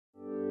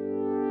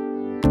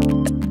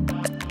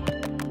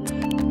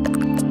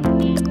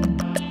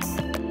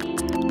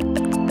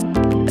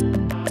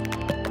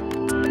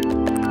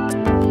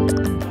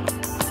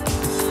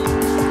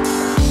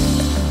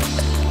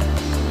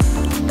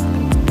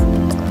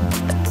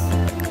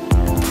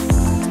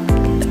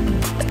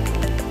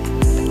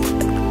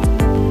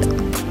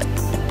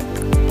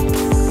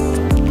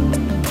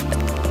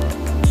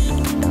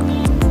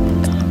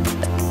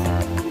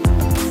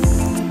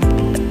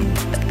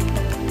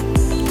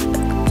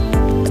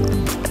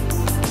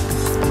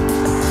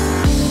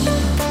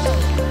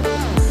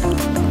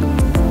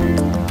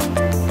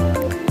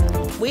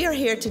We are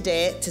here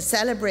today to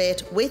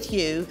celebrate with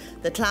you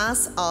the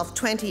class of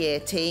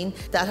 2018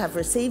 that have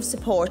received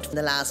support from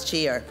the last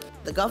year.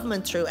 The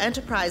government, through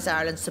Enterprise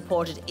Ireland,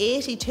 supported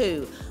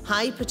 82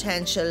 high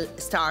potential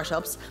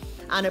startups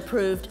and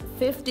approved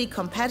 50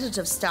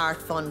 competitive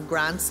start fund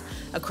grants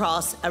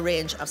across a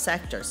range of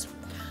sectors.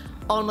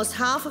 Almost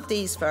half of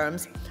these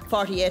firms,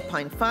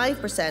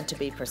 48.5% to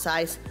be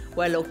precise,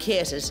 were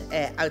located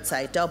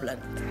outside Dublin.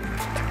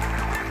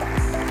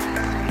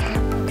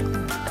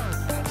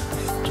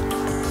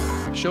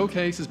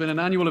 Showcase has been an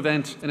annual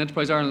event in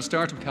Enterprise Ireland's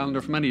startup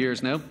calendar for many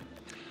years now,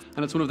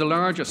 and it's one of the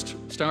largest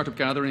startup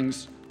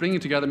gatherings, bringing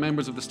together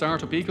members of the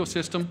startup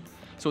ecosystem.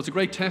 So it's a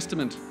great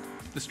testament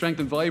to the strength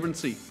and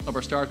vibrancy of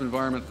our startup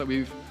environment that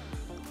we've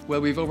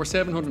over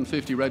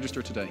 750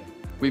 registered today.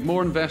 We've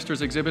more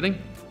investors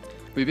exhibiting,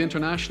 we've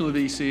international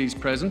VCs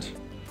present,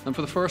 and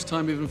for the first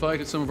time we've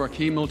invited some of our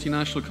key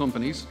multinational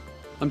companies.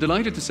 I'm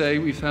delighted to say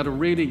we've had a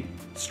really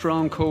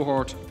strong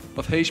cohort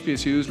of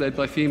HPSUs led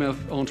by female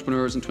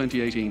entrepreneurs in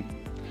 2018.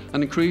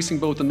 And increasing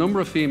both the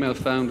number of female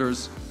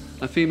founders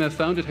and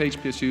female-founded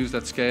HPSUs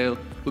at scale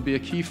will be a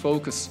key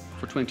focus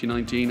for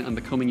 2019 and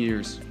the coming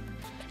years.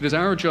 It is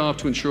our job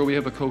to ensure we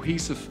have a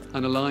cohesive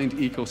and aligned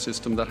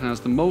ecosystem that has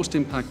the most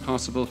impact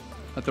possible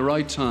at the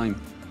right time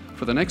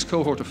for the next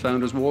cohort of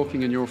founders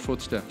walking in your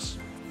footsteps.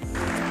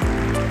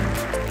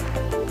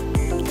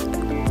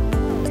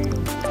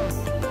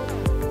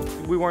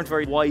 We weren't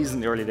very wise in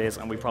the early days,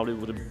 and we probably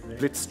would have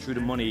blitzed through the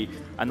money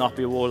and not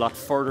be a whole lot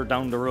further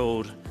down the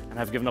road and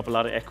have given up a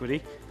lot of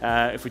equity.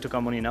 If we took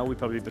on money now, we'd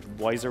probably be a bit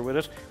wiser with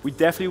it. We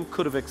definitely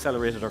could have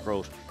accelerated our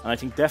growth, and I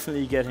think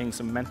definitely getting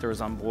some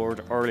mentors on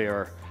board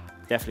earlier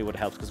definitely would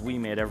have helped, because we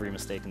made every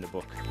mistake in the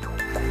book.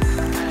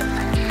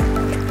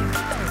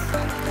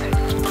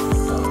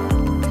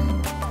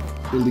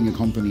 Building a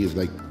company is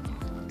like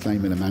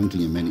climbing a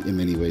mountain in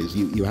many ways.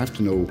 You have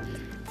to know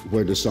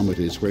where the summit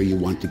is, where you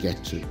want to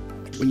get to.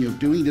 When you're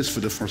doing this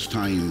for the first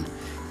time,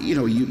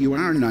 you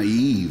are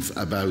naive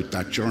about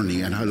that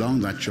journey and how long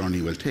that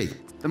journey will take.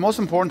 The most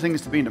important thing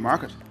is to be in the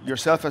market.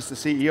 Yourself as the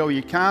CEO,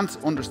 you can't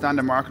understand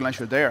the market unless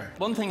you're there.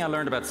 One thing I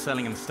learned about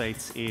selling in the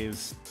States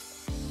is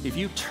if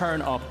you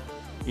turn up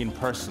in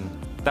person,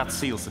 that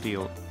seals the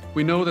deal.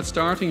 We know that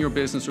starting your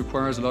business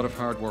requires a lot of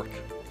hard work,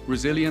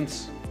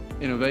 resilience,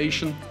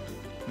 innovation,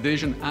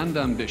 vision and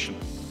ambition.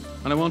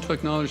 And I want to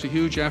acknowledge the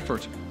huge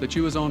effort that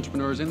you as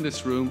entrepreneurs in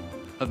this room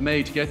have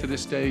made to get to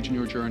this stage in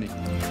your journey.